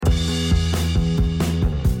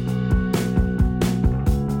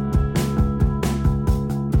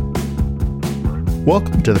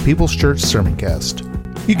Welcome to the People's Church Sermoncast.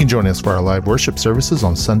 You can join us for our live worship services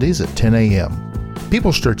on Sundays at 10 a.m.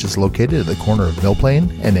 People's Church is located at the corner of Mill Plain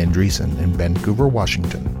and Andreessen in Vancouver,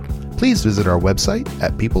 Washington. Please visit our website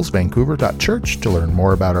at peoplesvancouver.church to learn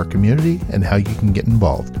more about our community and how you can get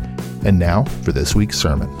involved. And now for this week's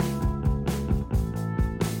sermon.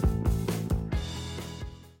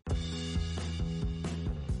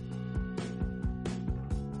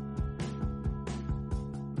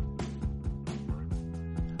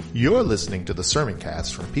 You're listening to the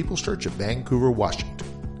Sermoncast from People's Church of Vancouver, Washington.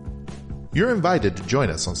 You're invited to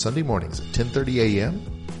join us on Sunday mornings at 10:30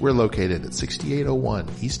 a.m. We're located at 6801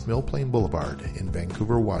 East Mill Plain Boulevard in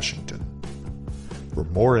Vancouver, Washington. For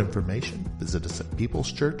more information, visit us at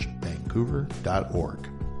peopleschurchvancouver.org.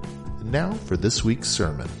 And now for this week's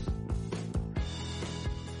sermon.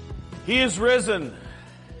 He is risen.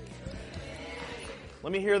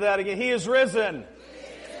 Let me hear that again. He is risen.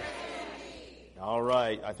 All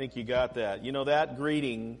right, I think you got that. You know, that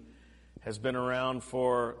greeting has been around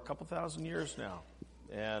for a couple thousand years now.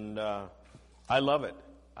 And I love it.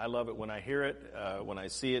 I love it when I hear it, when I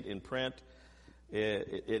see it in print.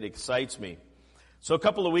 It excites me. So a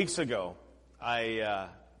couple of weeks ago, I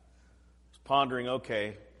was pondering,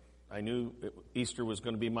 okay, I knew Easter was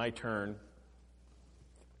going to be my turn.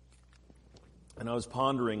 And I was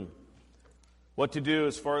pondering what to do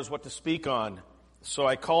as far as what to speak on. So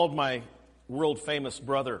I called my world-famous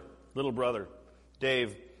brother, little brother,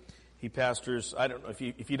 Dave. He pastors, I don't know,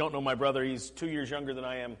 if you don't know my brother, he's 2 years younger than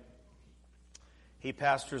I am. He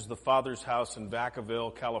pastors the Father's House in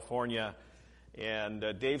Vacaville, California. And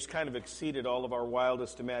Dave's kind of exceeded all of our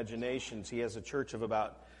wildest imaginations. He has a church of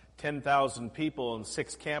about 10,000 people and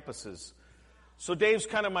 6 campuses. So Dave's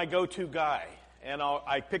kind of my go-to guy. And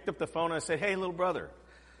I picked up the phone and I said, hey, little brother. I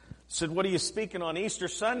said, what are you speaking on Easter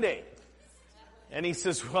Sunday? And he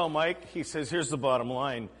says, well, Mike, he says, here's the bottom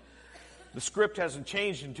line. The script hasn't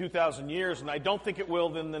changed in 2,000 years, and I don't think it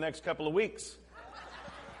will in the next couple of weeks.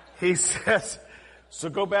 He says, so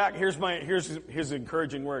go back, here's his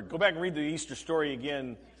encouraging word. Go back and read the Easter story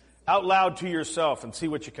again out loud to yourself and see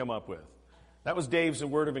what you come up with. That was Dave's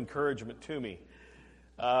word of encouragement to me.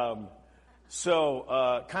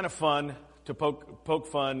 So kind of fun to poke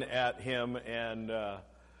fun at him, and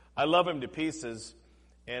I love him to pieces.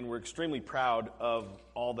 And we're extremely proud of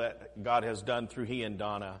all that God has done through he and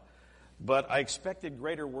Donna. But I expected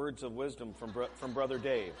greater words of wisdom from Brother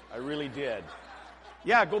Dave. I really did.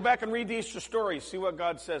 Yeah, go back and read the Easter story. See what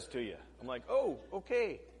God says to you. I'm like, oh,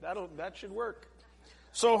 okay. That should work.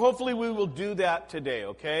 So hopefully we will do that today,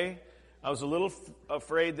 okay? I was a little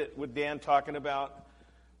afraid that with Dan talking about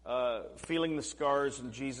feeling the scars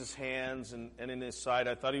in Jesus' hands and in his side,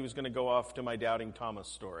 I thought he was going to go off to my Doubting Thomas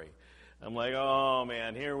story. I'm like, oh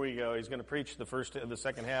man, here we go. He's going to preach the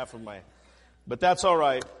second half of my, but that's all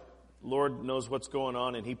right. Lord knows what's going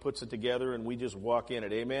on and he puts it together and we just walk in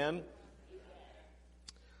it. Amen.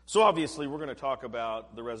 So obviously we're going to talk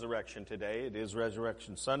about the resurrection today. It is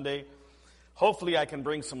Resurrection Sunday. Hopefully I can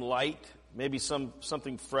bring some light, maybe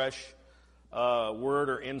something fresh,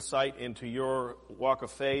 word or insight into your walk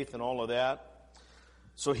of faith and all of that.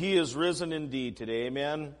 So he is risen indeed today.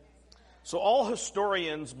 Amen. So all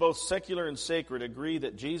historians, both secular and sacred, agree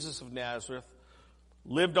that Jesus of Nazareth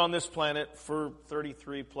lived on this planet for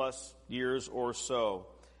 33 plus years or so.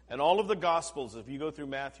 And all of the Gospels, if you go through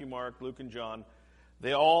Matthew, Mark, Luke, and John,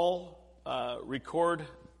 they all record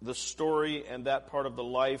the story and that part of the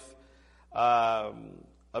life of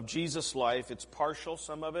Jesus' life. It's partial,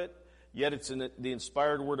 some of it, yet it's in the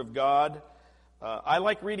inspired Word of God. I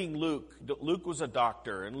like reading Luke. Luke was a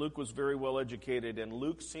doctor, and Luke was very well educated, and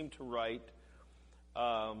Luke seemed to write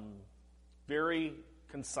very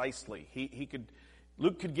concisely.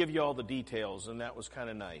 Luke could give you all the details, and that was kind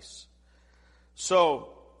of nice.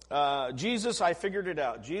 So, Jesus, I figured it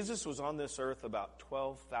out. Jesus was on this earth about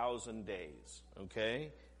 12,000 days, okay?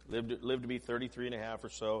 Lived to be 33 and a half or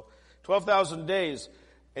so. 12,000 days.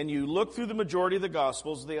 And you look through the majority of the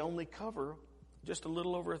Gospels, they only cover just a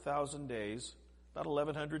little over 1,000 days. About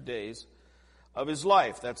 1,100 days of his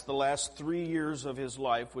life. That's the last 3 years of his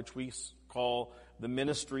life, which we call the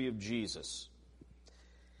ministry of Jesus.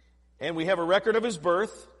 And we have a record of his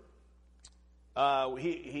birth.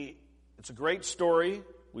 It's a great story.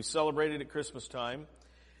 We celebrate it at Christmas time.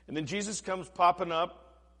 And then Jesus comes popping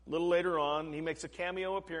up a little later on. He makes a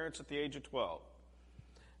cameo appearance at the age of 12.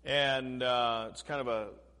 And it's kind of a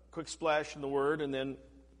quick splash in the Word, and then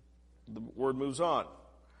the Word moves on.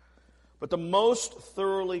 But the most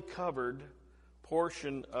thoroughly covered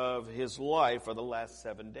portion of his life are the last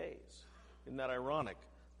 7 days. Isn't that ironic?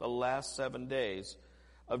 The last 7 days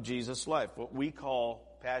of Jesus' life, what we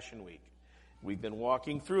call Passion Week. We've been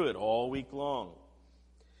walking through it all week long.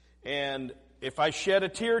 And if I shed a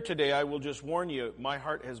tear today, I will just warn you, my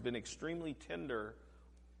heart has been extremely tender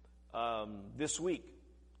this week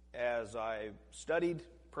as I studied,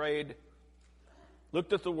 prayed,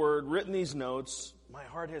 looked at the Word, written these notes. My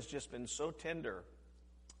heart has just been so tender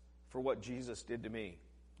for what Jesus did to me,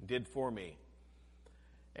 did for me.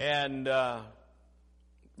 And let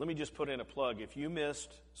me just put in a plug. If you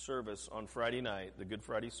missed service on Friday night, the Good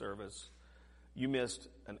Friday service, you missed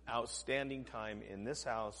an outstanding time in this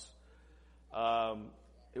house.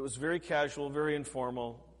 It was very casual, very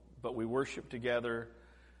informal, but we worshiped together,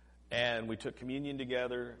 and we took communion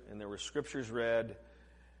together, and there were scriptures read,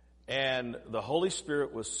 and the Holy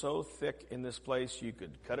Spirit was so thick in this place you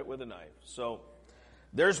could cut it with a knife. So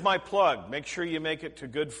there's my plug. Make sure you make it to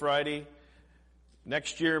Good Friday.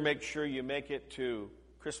 Next year, make sure you make it to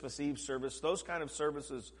Christmas Eve service. Those kind of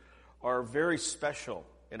services are very special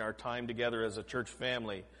in our time together as a church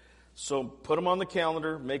family. So put them on the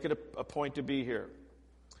calendar. Make it a point to be here.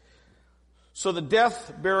 So the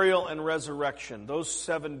death, burial, and resurrection, those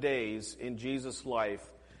 7 days in Jesus' life,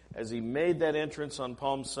 as he made that entrance on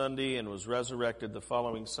Palm Sunday and was resurrected the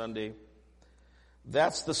following Sunday,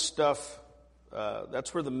 that's the stuff,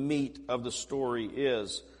 that's where the meat of the story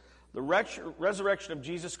is. The resurrection of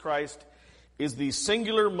Jesus Christ is the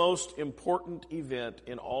singular most important event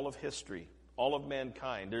in all of history, all of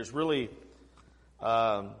mankind. There's really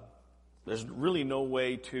no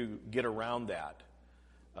way to get around that.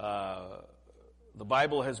 The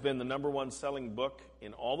Bible has been the number one selling book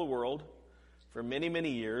in all the world for many,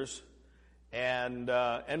 many years, and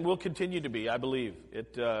will continue to be, I believe.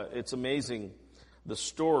 It's amazing, the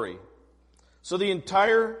story. So the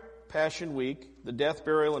entire Passion Week, the death,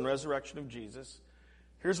 burial, and resurrection of Jesus,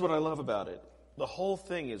 here's what I love about it. The whole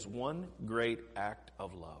thing is one great act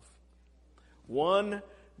of love. One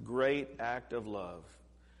great act of love.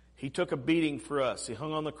 He took a beating for us. He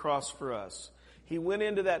hung on the cross for us. He went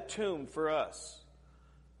into that tomb for us.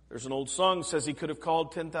 There's an old song that says he could have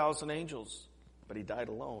called 10,000 angels, but he died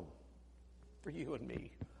alone for you and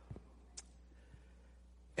me.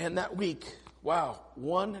 And that week, wow,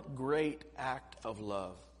 one great act of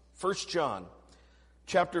love. 1 John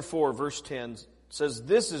chapter 4, verse 10 says,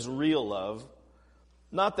 "This is real love,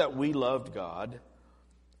 not that we loved God,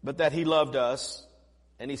 but that he loved us,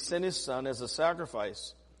 and he sent his Son as a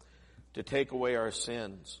sacrifice to take away our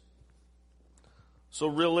sins." So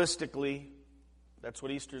realistically, that's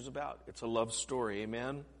what Easter's about. It's a love story,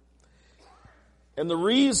 amen? And the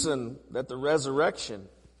reason that the resurrection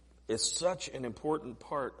is such an important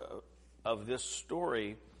part of this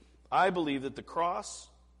story, I believe that the cross,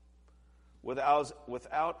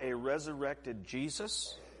 without a resurrected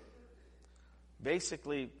Jesus,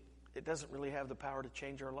 basically, it doesn't really have the power to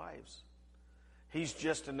change our lives. He's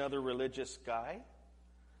just another religious guy,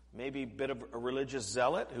 maybe a bit of a religious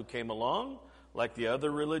zealot who came along, like the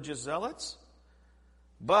other religious zealots.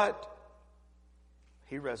 But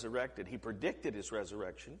he resurrected. He predicted his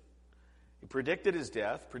resurrection. He predicted his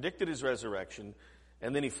death, predicted his resurrection,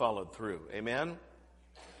 and then he followed through. Amen?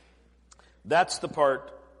 That's the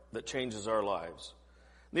part that changes our lives.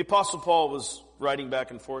 The Apostle Paul was writing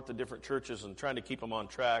back and forth to different churches and trying to keep them on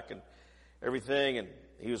track and everything. And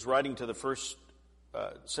he was writing to the first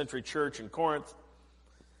century church in Corinth.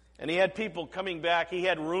 And he had people coming back. He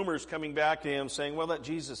had rumors coming back to him saying, well, that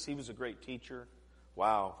Jesus, he was a great teacher.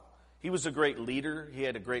 Wow. He was a great leader. He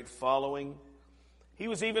had a great following. He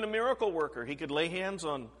was even a miracle worker. He could lay hands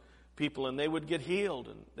on people and they would get healed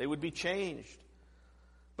and they would be changed.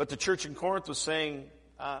 But the church in Corinth was saying,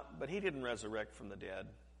 but he didn't resurrect from the dead.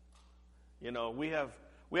 You know, we have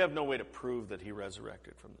no way to prove that he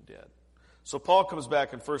resurrected from the dead. So Paul comes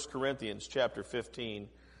back in 1 Corinthians chapter 15.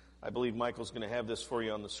 I believe Michael's going to have this for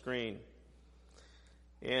you on the screen.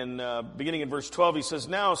 Beginning in verse 12, he says,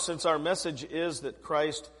 "Now, since our message is that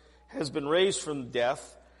Christ has been raised from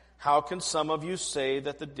death, how can some of you say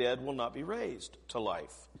that the dead will not be raised to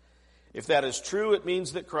life? If that is true, it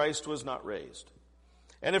means that Christ was not raised.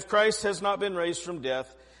 And if Christ has not been raised from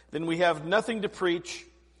death, then we have nothing to preach,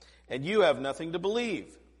 and you have nothing to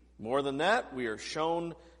believe. More than that, we are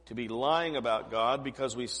shown to be lying about God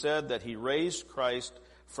because we said that he raised Christ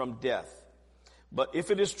from death. But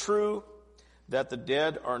if it is true that the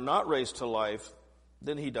dead are not raised to life,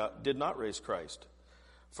 then he did not raise Christ.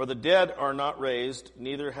 For the dead are not raised,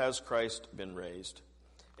 neither has Christ been raised.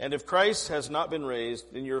 And if Christ has not been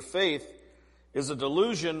raised, then your faith is a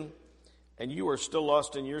delusion, and you are still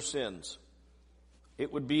lost in your sins.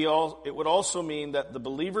 It would also mean that the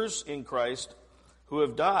believers in Christ who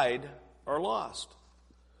have died are lost."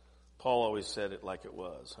 Paul always said it like it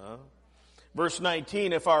was, huh? Verse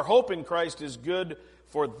 19, if our hope in Christ is good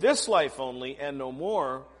for this life only and no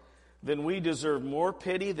more, then we deserve more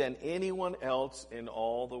pity than anyone else in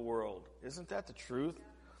all the world. Isn't that the truth?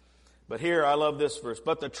 But here, I love this verse.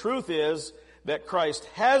 But the truth is that Christ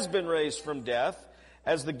has been raised from death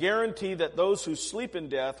as the guarantee that those who sleep in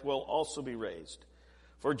death will also be raised.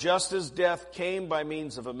 For just as death came by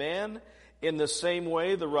means of a man, in the same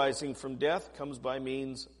way the rising from death comes by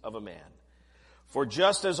means of a man. For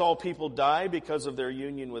just as all people die because of their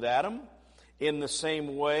union with Adam, in the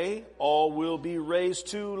same way all will be raised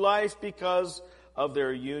to life because of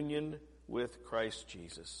their union with Christ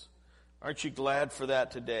Jesus. Aren't you glad for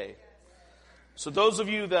that today? So those of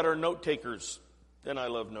you that are note takers, and I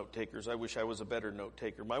love note takers. I wish I was a better note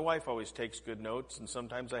taker. My wife always takes good notes, and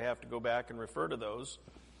sometimes I have to go back and refer to those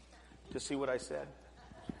to see what I said.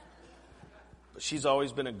 But she's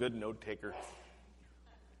always been a good note taker.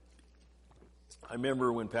 I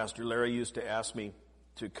remember when Pastor Larry used to ask me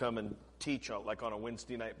to come and teach on a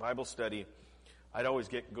Wednesday night Bible study, I'd always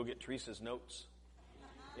go get Teresa's notes.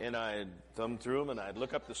 And I'd thumb through them, and I'd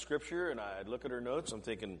look up the scripture, and I'd look at her notes. I'm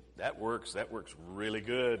thinking, that works really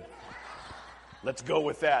good. Let's go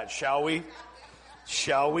with that, shall we?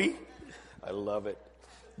 Shall we? I love it.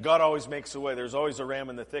 God always makes a way. There's always a ram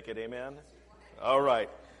in the thicket, amen? All right.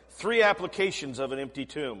 3 applications of an empty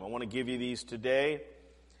tomb. I want to give you these today,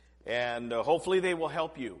 and hopefully they will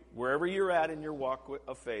help you. Wherever you're at in your walk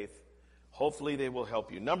of faith, hopefully they will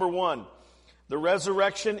help you. Number 1, the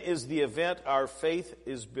resurrection is the event our faith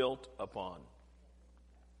is built upon.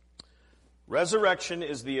 Resurrection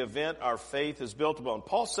is the event our faith is built upon.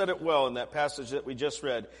 Paul said it well in that passage that we just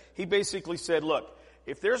read. He basically said, look,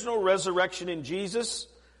 if there's no resurrection in Jesus,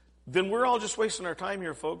 then we're all just wasting our time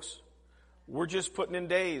here, folks. We're just putting in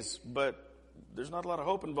days, but there's not a lot of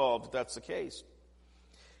hope involved if that's the case.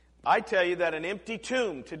 I tell you that an empty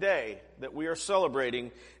tomb today that we are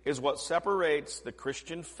celebrating is what separates the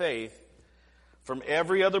Christian faith from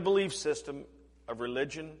every other belief system of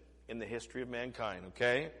religion in the history of mankind,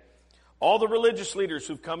 okay? All the religious leaders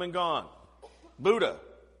who've come and gone, Buddha,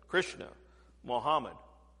 Krishna, Muhammad,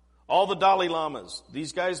 all the Dalai Lamas,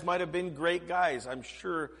 these guys might have been great guys. I'm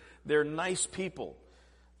sure they're nice people.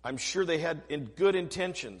 I'm sure they had good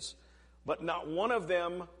intentions. But not one of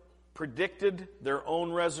them predicted their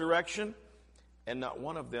own resurrection, and not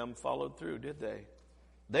one of them followed through, did they?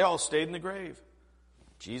 They all stayed in the grave.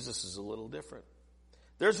 Jesus is a little different.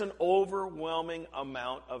 There's an overwhelming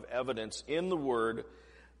amount of evidence in the Word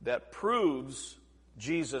that proves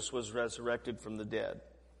Jesus was resurrected from the dead.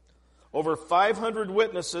 Over 500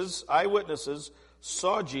 eyewitnesses,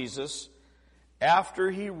 saw Jesus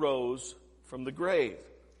after he rose from the grave.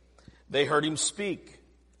 They heard him speak.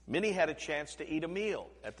 Many had a chance to eat a meal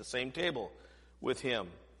at the same table with him.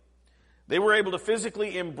 They were able to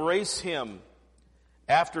physically embrace him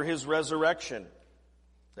after his resurrection.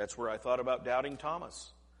 That's where I thought about doubting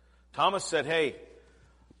Thomas. Thomas said, hey,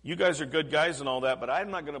 you guys are good guys and all that, but I'm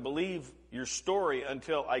not going to believe your story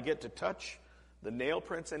until I get to touch the nail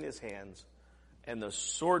prints in his hands and the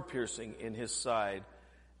sword piercing in his side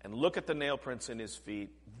and look at the nail prints in his feet.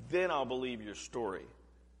 Then I'll believe your story.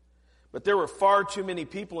 But there were far too many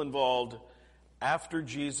people involved after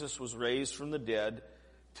Jesus was raised from the dead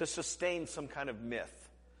to sustain some kind of myth,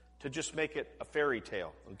 to just make it a fairy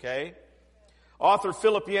tale, okay? Author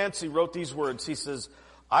Philip Yancey wrote these words. He says,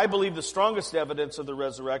 I believe the strongest evidence of the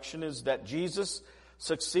resurrection is that Jesus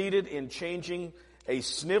succeeded in changing a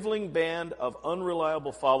sniveling band of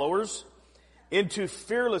unreliable followers into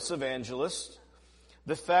fearless evangelists.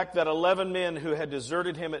 The fact that 11 men who had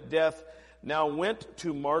deserted him at death now went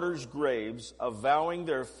to martyrs' graves, avowing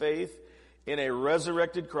their faith in a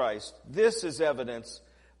resurrected Christ. This is evidence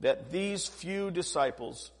that these few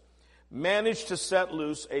disciples managed to set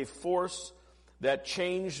loose a force that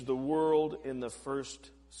changed the world in the first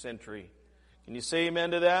century. Can you say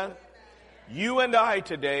amen to that? You and I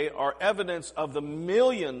today are evidence of the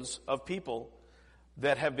millions of people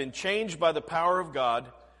that have been changed by the power of God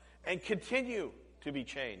and continue to be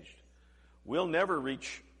changed. We'll never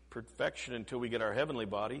reach perfection until we get our heavenly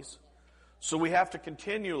bodies. So we have to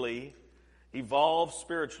continually evolve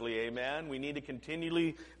spiritually, amen? We need to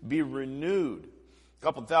continually be renewed. A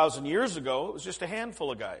couple thousand years ago, it was just a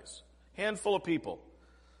handful of guys, handful of people,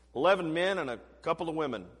 11 men and a couple of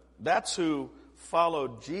women. That's who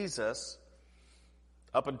followed Jesus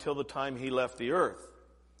up until the time he left the earth.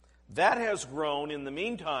 That has grown in the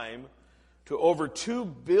meantime to over 2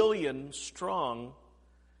 billion strong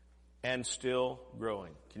and still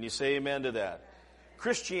growing. Can you say amen to that?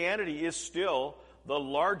 Christianity is still the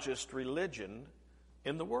largest religion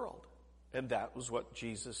in the world. And that was what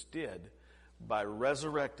Jesus did by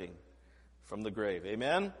resurrecting from the grave.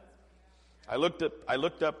 Amen? I looked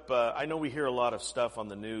up, I know we hear a lot of stuff on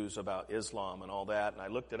the news about Islam and all that, and I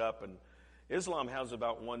looked it up, and Islam has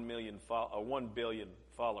about 1 billion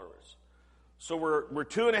followers. So we're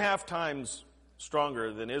 2.5 times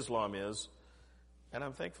stronger than Islam is, and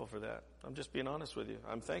I'm thankful for that. I'm just being honest with you.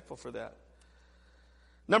 I'm thankful for that.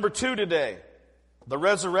 Number 2 today, the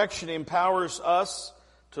resurrection empowers us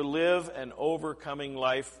to live an overcoming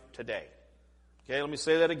life today. Okay, let me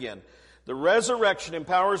say that again. The resurrection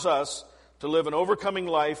empowers us to live an overcoming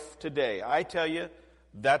life today. I tell you,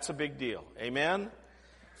 that's a big deal. Amen?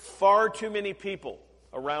 Far too many people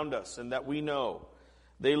around us and that we know,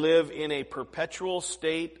 they live in a perpetual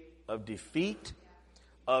state of defeat,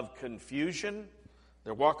 of confusion.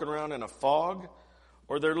 They're walking around in a fog,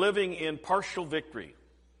 or they're living in partial victory.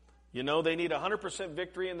 You know, they need 100%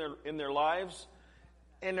 victory in their lives,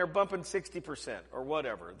 and they're bumping 60% or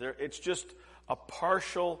whatever. It's just a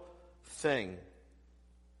partial thing.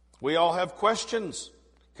 We all have questions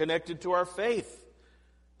connected to our faith.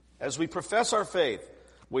 As we profess our faith,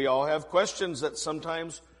 we all have questions that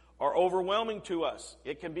sometimes are overwhelming to us.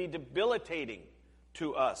 It can be debilitating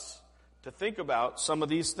to us to think about some of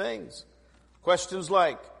these things. Questions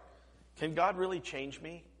like, can God really change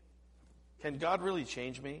me? Can God really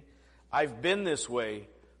change me? I've been this way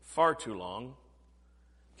far too long.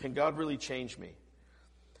 Can God really change me?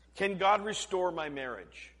 Can God restore my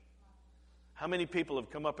marriage? How many people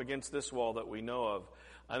have come up against this wall that we know of,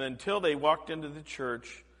 and until they walked into the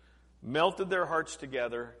church, melted their hearts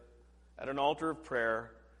together at an altar of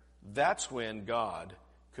prayer, that's when God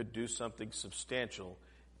could do something substantial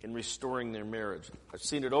in restoring their marriage. I've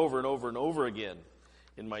seen it over and over and over again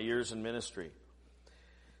in my years in ministry.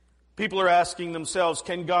 People are asking themselves,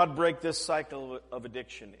 can God break this cycle of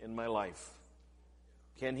addiction in my life?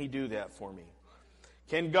 Can He do that for me?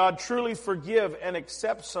 Can God truly forgive and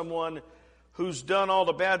accept someone who's done all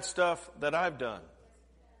the bad stuff that I've done?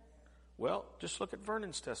 Well, just look at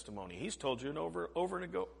Vernon's testimony. He's told you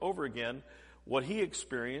over again what he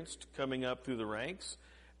experienced coming up through the ranks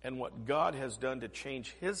and what God has done to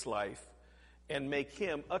change his life and make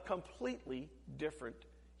him a completely different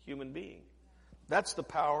human being. That's the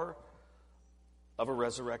power of a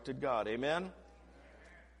resurrected God. Amen?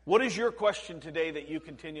 What is your question today that you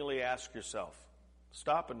continually ask yourself?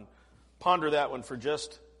 Stop and ponder that one for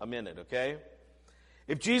just a minute, okay?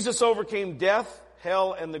 If Jesus overcame death,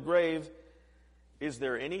 hell, and the grave, is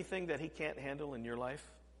there anything that He can't handle in your life?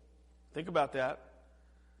 Think about that.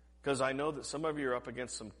 Because I know that some of you are up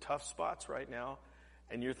against some tough spots right now,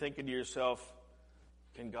 and you're thinking to yourself,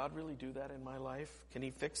 can God really do that in my life? Can He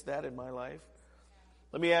fix that in my life?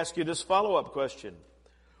 Let me ask you this follow-up question.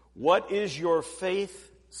 What is your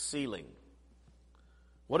faith ceiling?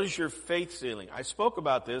 What is your faith ceiling? I spoke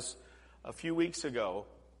about this a few weeks ago,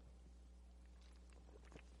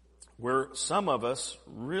 where some of us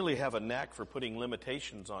really have a knack for putting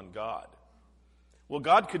limitations on God. Well,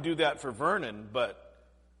 God could do that for Vernon, but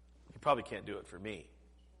He probably can't do it for me.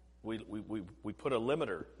 We put a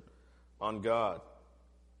limiter on God.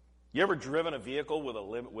 You ever driven a vehicle with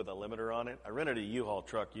a limiter on it? I rented a U-Haul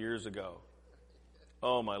truck years ago.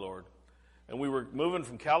 Oh, my Lord. And we were moving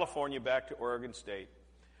from California back to Oregon State.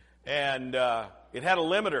 And it had a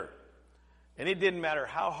limiter. And it didn't matter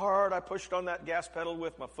how hard I pushed on that gas pedal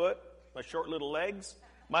with my foot, my short little legs.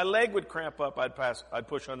 My leg would cramp up. I'd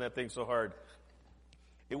push on that thing so hard.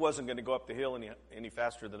 It wasn't going to go up the hill any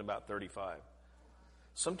faster than about 35.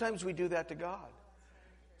 Sometimes we do that to God.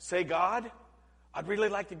 Say, God, I'd really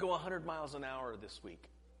like to go 100 miles an hour this week.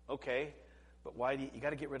 Okay, but why do you got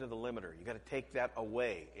to get rid of the limiter. You got to take that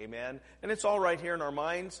away. Amen? And it's all right here in our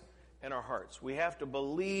minds and our hearts. We have to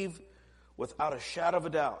believe without a shadow of a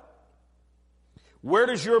doubt. Where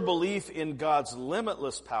does your belief in God's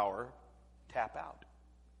limitless power tap out?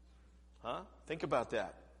 Huh? Think about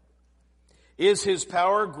that. Is His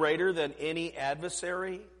power greater than any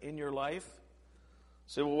adversary in your life?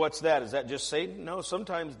 Say, well, what's that? Is that just Satan? No,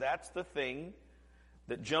 sometimes that's the thing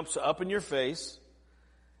that jumps up in your face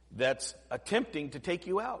that's attempting to take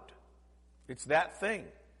you out. It's that thing.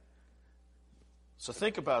 So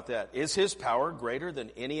think about that. Is His power greater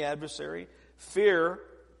than any adversary? Fear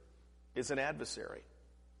is an adversary.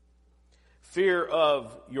 Fear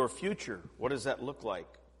of your future. What does that look like?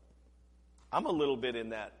 I'm a little bit in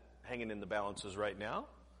that, hanging in the balances right now.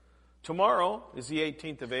 Tomorrow is the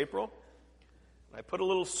 18th of April. I put a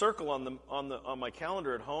little circle on my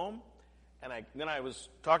calendar at home, and then I was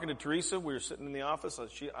talking to Teresa. We were sitting in the office.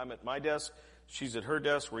 I'm at my desk. She's at her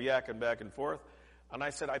desk. We're yakking back and forth. And I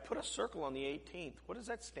said, I put a circle on the 18th. What does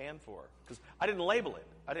that stand for? Because I didn't label it.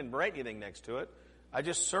 I didn't write anything next to it. I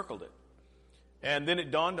just circled it. And then it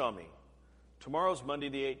dawned on me. Tomorrow's Monday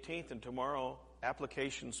the 18th, and tomorrow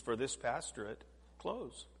applications for this pastorate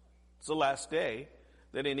close. It's the last day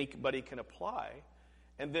that anybody can apply.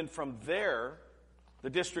 And then from there,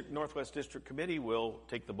 the Northwest District Committee will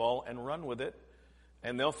take the ball and run with it,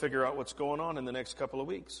 and they'll figure out what's going on in the next couple of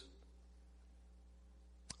weeks.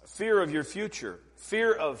 Fear of your future,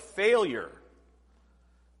 fear of failure.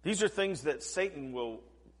 These are things that Satan will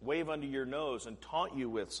wave under your nose and taunt you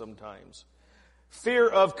with sometimes. Fear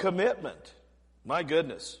of commitment. My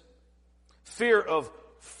goodness. Fear of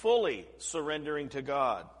fully surrendering to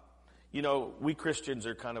God. You know, we Christians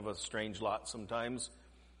are kind of a strange lot sometimes.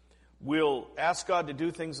 We'll ask God to do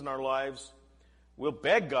things in our lives. We'll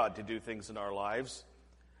beg God to do things in our lives.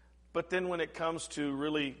 But then when it comes to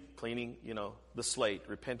really cleaning, the slate,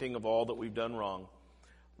 repenting of all that we've done wrong,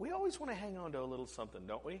 we always want to hang on to a little something,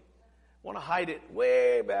 don't we? Want to hide it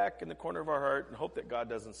way back in the corner of our heart and hope that God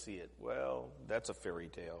doesn't see it. Well, that's a fairy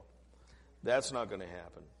tale. That's not going to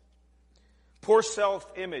happen. Poor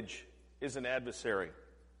self-image is an adversary.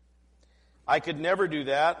 I could never do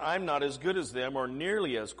that. I'm not as good as them or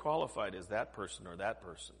nearly as qualified as that person or that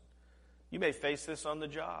person. You may face this on the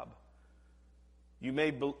job. You may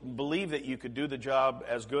believe that you could do the job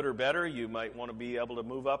as good or better. You might want to be able to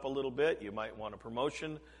move up a little bit. You might want a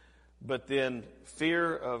promotion. But then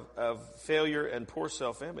fear of failure and poor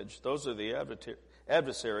self-image, those are the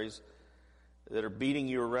adversaries that are beating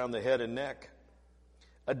you around the head and neck.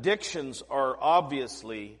 Addictions are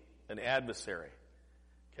obviously an adversary.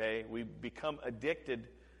 Okay? We become addicted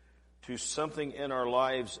to something in our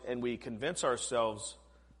lives and we convince ourselves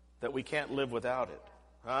that we can't live without it.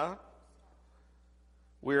 Huh?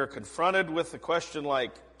 We are confronted with the question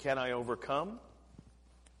like, can I overcome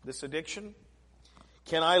this addiction?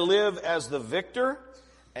 Can I live as the victor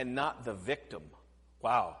and not the victim?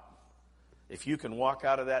 Wow. If you can walk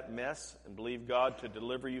out of that mess and believe God to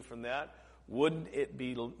deliver you from that, wouldn't it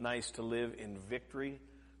be nice to live in victory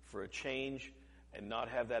for a change and not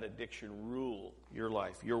have that addiction rule your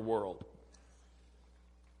life, your world?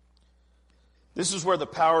 This is where the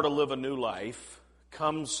power to live a new life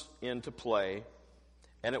comes into play,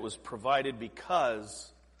 and it was provided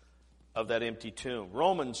because of that empty tomb.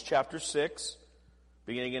 Romans chapter 6,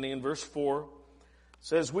 beginning in verse 4,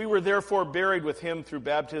 says, "We were therefore buried with him through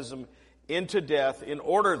baptism into death, in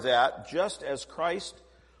order that, just as Christ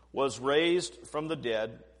was raised from the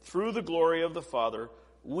dead through the glory of the Father,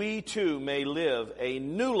 we too may live a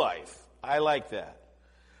new life." I like that.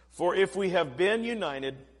 "For if we have been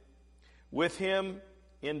united with him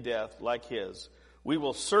in death like his, we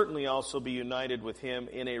will certainly also be united with him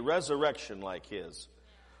in a resurrection like his.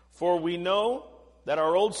 For we know that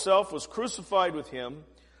our old self was crucified with him,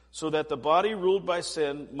 so that the body ruled by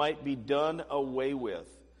sin might be done away with,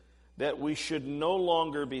 that we should no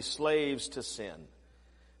longer be slaves to sin.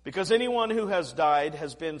 Because anyone who has died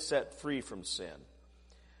has been set free from sin.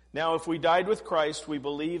 Now if we died with Christ, we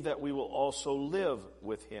believe that we will also live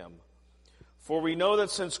with him. For we know that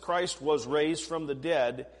since Christ was raised from the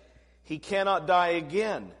dead, he cannot die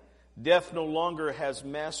again. Death no longer has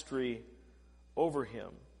mastery over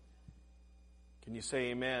him." Can you say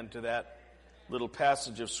amen to that little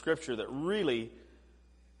passage of Scripture that really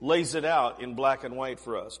lays it out in black and white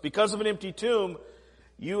for us? Because of an empty tomb,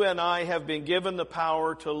 you and I have been given the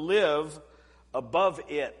power to live above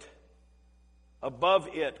it. Above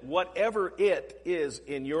it. Whatever it is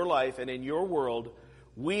in your life and in your world,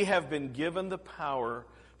 we have been given the power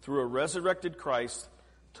through a resurrected Christ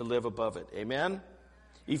to live above it. Amen?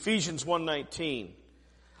 Ephesians 1:19.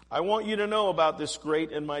 "I want you to know about this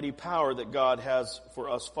great and mighty power that God has for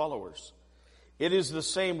us followers. It is the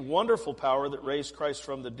same wonderful power that raised Christ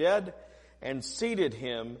from the dead and seated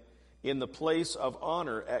him in the place of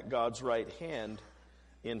honor at God's right hand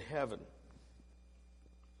in heaven."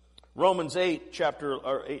 Romans 8, chapter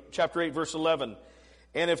 8, verse 11.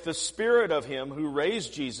 "And if the Spirit of him who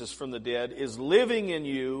raised Jesus from the dead is living in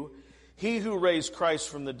you, he who raised Christ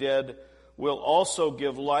from the dead will also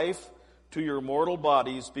give life to your mortal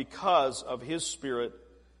bodies because of his Spirit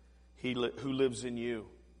who lives in you."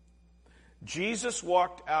 Jesus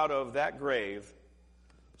walked out of that grave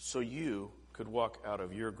so you could walk out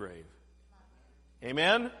of your grave.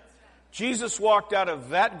 Amen? Jesus walked out of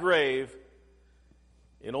that grave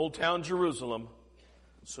in Old Town Jerusalem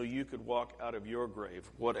so you could walk out of your grave,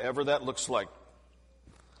 whatever that looks like.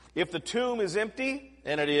 If the tomb is empty,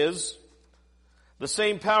 and it is, the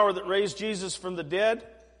same power that raised Jesus from the dead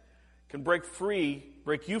can break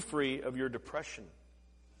you free of your depression,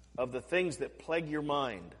 of the things that plague your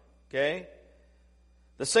mind. Okay?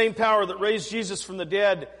 The same power that raised Jesus from the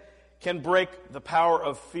dead can break the power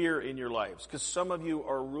of fear in your lives. Because some of you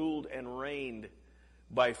are ruled and reigned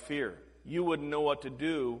by fear. you wouldn't know what to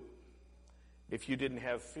do if you didn't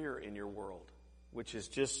have fear in your world, which is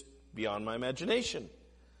just beyond my imagination.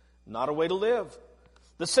 Not a way to live.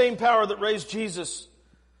 The same power that raised Jesus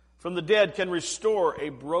from the dead can restore a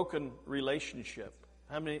broken relationship.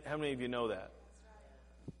 How many of you know that?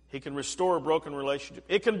 He can restore a broken relationship.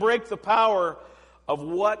 It can break the power of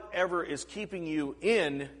whatever is keeping you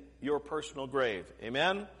in your personal grave.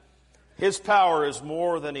 Amen? His power is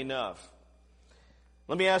more than enough.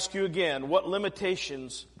 Let me ask you again, what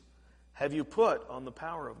limitations have you put on the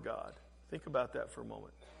power of God? Think about that for a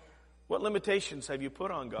moment. What limitations have you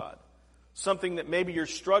put on God? Something that maybe you're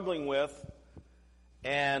struggling with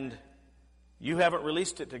and you haven't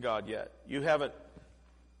released it to God yet. You haven't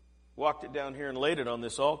walked it down here and laid it on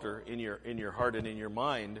this altar in your heart and in your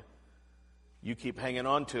mind. You keep hanging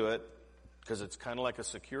on to it because it's kind of like a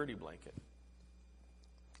security blanket.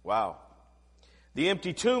 Wow. The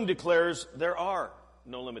empty tomb declares there are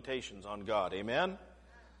no limitations on God. Amen?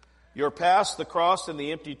 Your past, the cross, and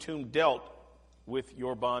the empty tomb dealt with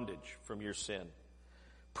your bondage from your sin.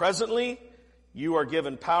 Presently, you are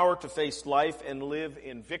given power to face life and live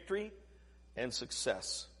in victory and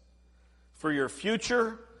success. For your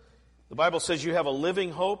future, the Bible says you have a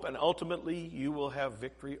living hope, and ultimately you will have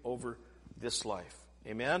victory over this life.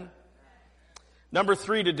 Amen? Number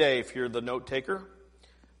 3 today, if you're the note taker,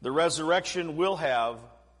 the resurrection will have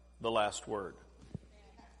the last word.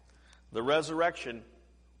 The resurrection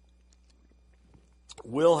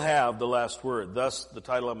will have the last word. Thus, the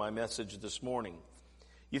title of my message this morning.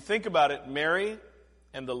 You think about it, Mary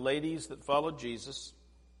and the ladies that followed Jesus,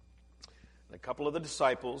 and a couple of the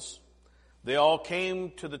disciples, they all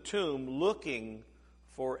came to the tomb looking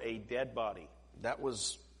for a dead body. That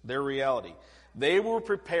was their reality. They were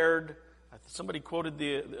prepared. Somebody quoted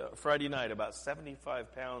the Friday night about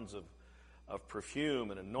 75 pounds of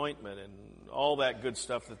perfume and anointment and all that good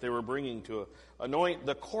stuff that they were bringing to anoint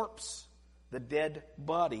the corpse, the dead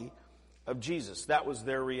body of Jesus. That was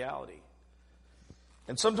their reality.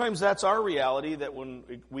 And sometimes that's our reality, that when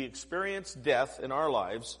we experience death in our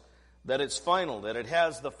lives, that it's final, that it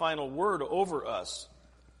has the final word over us.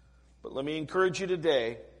 But let me encourage you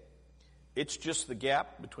today, it's just the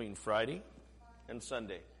gap between Friday and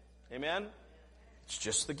Sunday. Amen? It's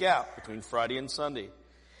just the gap between Friday and Sunday.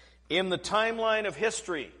 In the timeline of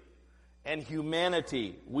history and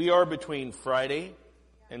humanity, we are between Friday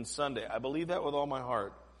and Sunday. I believe that with all my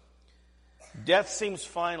heart. Death seems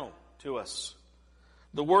final to us.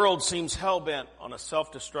 The world seems hell-bent on a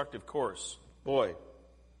self-destructive course. Boy,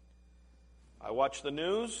 I watch the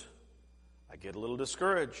news, I get a little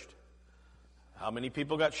discouraged. How many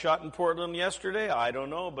people got shot in Portland yesterday? I don't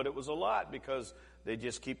know, but it was a lot because they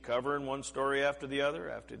just keep covering one story after the other,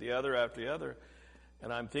 after the other, after the other.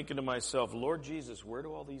 And I'm thinking to myself, Lord Jesus, where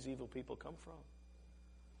do all these evil people come from?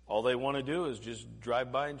 All they want to do is just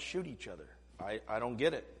drive by and shoot each other. I don't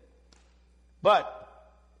get it. But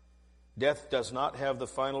death does not have the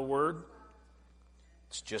final word.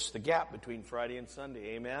 It's just the gap between Friday and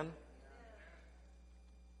Sunday. Amen?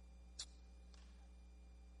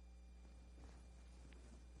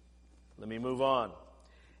 Let me move on.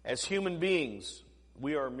 As human beings,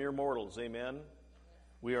 we are mere mortals. Amen?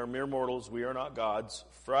 We are mere mortals. We are not gods.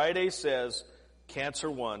 Friday says,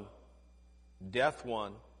 cancer won. Death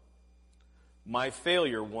won. My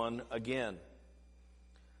failure won again.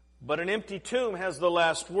 But an empty tomb has the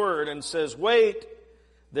last word and says, wait,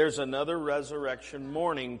 there's another resurrection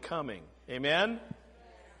morning coming. Amen?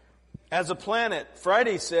 As a planet,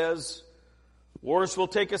 Friday says, wars will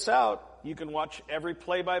take us out. You can watch every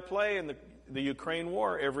play-by-play in the Ukraine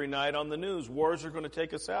war every night on the news. Wars are going to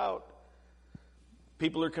take us out.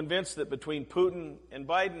 People are convinced that between Putin and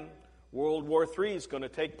Biden, World War III is going to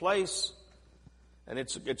take place. And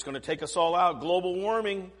it's going to take us all out. Global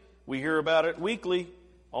warming, we hear about it weekly,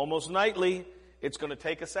 almost nightly. It's going to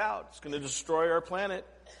take us out. It's going to destroy our planet.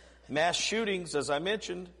 Mass shootings, as I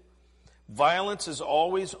mentioned. Violence is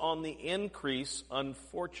always on the increase,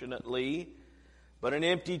 unfortunately. But an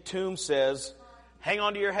empty tomb says, hang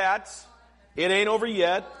on to your hats. It ain't over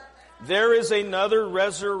yet. There is another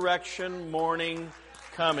resurrection morning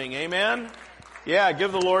coming. Amen? Yeah,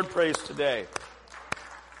 give the Lord praise today.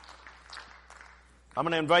 I'm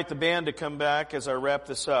going to invite the band to come back as I wrap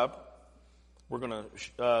this up. We're going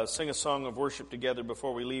to sing a song of worship together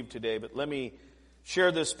before we leave today. But let me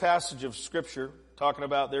share this passage of Scripture talking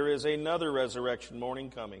about there is another resurrection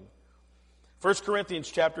morning coming. 1 Corinthians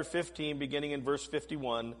chapter 15, beginning in verse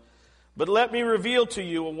 51. But let me reveal to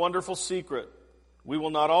you a wonderful secret. We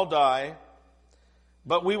will not all die,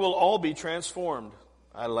 but we will all be transformed.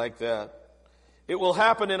 I like that. It will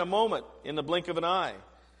happen in a moment, in the blink of an eye.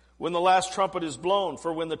 when the last trumpet is blown.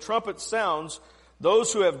 For when the trumpet sounds,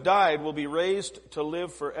 those who have died will be raised to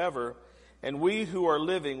live forever, and we who are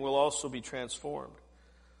living will also be transformed.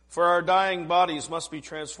 For our dying bodies must be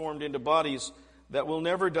transformed into bodies that will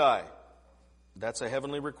never die. That's a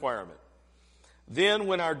heavenly requirement. Then,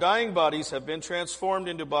 when our dying bodies have been transformed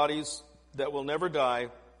into bodies that will never die,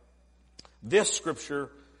 this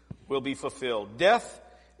scripture will be fulfilled. Death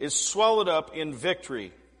is swallowed up in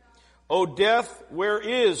victory. O death, where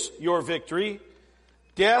is your victory?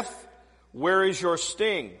 Death, where is your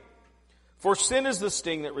sting? For sin is the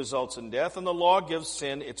sting that results in death, and the law gives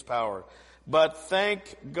sin its power. But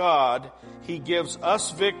thank God, He gives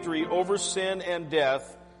us victory over sin and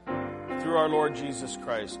death through our Lord Jesus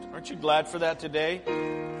Christ. Aren't you glad for that today?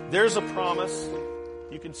 There's a promise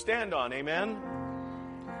you can stand on. Amen?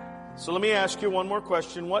 So let me ask you one more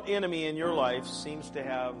question. What enemy in your life seems to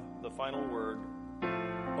have the final word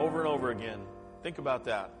over and over again? Think about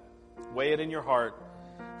that. Weigh it in your heart.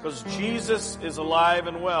 Because Jesus is alive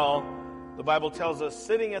and well, the Bible tells us,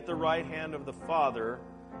 sitting at the right hand of the Father,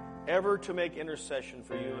 ever to make intercession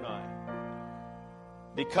for you and I.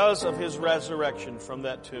 Because of His resurrection from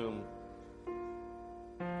that tomb.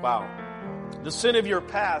 Wow. The sin of your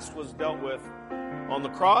past was dealt with on the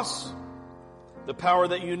cross. The power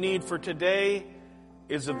that you need for today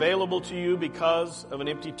is available to you because of an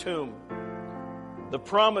empty tomb. The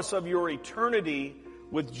promise of your eternity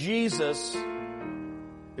with Jesus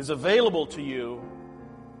is available to you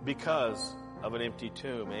because of an empty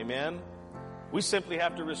tomb. Amen? We simply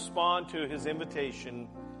have to respond to His invitation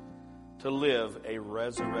to live a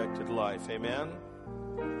resurrected life. Amen?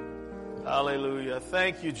 Hallelujah.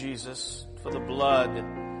 Thank you, Jesus, for the blood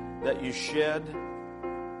that you shed.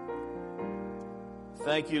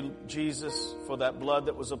 Thank you, Jesus, for that blood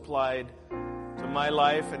that was applied to my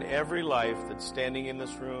life and every life that's standing in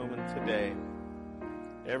this room and today.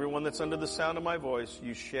 Everyone that's under the sound of my voice,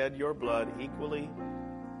 you shed your blood equally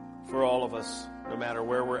for all of us, no matter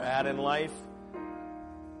where we're at in life,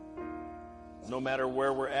 no matter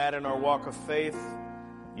where we're at in our walk of faith,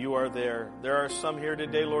 you are there. There are some here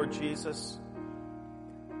today, Lord Jesus,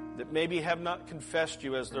 that maybe have not confessed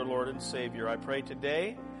you as their Lord and Savior. I pray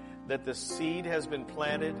today that the seed has been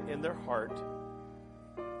planted in their heart,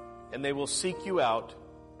 and they will seek you out.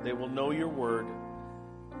 They will know your word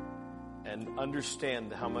and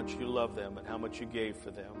understand how much you love them and how much you gave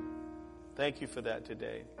for them. Thank you for that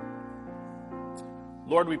today.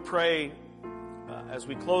 Lord, we pray, as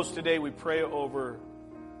we close today, we pray over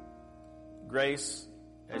Grace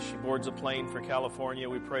as she boards a plane for California.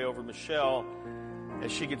 We pray over Michelle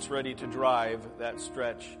as she gets ready to drive that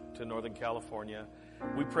stretch to Northern California.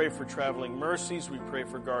 We pray for traveling mercies. We pray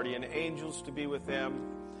for guardian angels to be with them.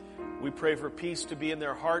 We pray for peace to be in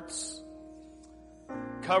their hearts.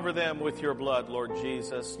 Cover them with your blood, Lord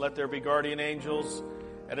Jesus. Let there be guardian angels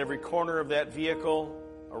at every corner of that vehicle,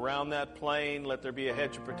 around that plane. Let there be a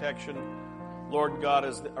hedge of protection, Lord God,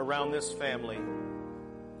 as around this family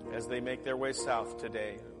as they make their way south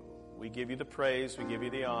today. We give you the praise. We give you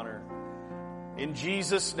the honor. In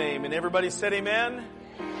Jesus' name. And everybody said amen?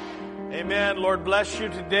 Amen. Lord bless you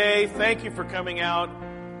today. Thank you for coming out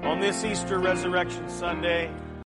on this Easter Resurrection Sunday.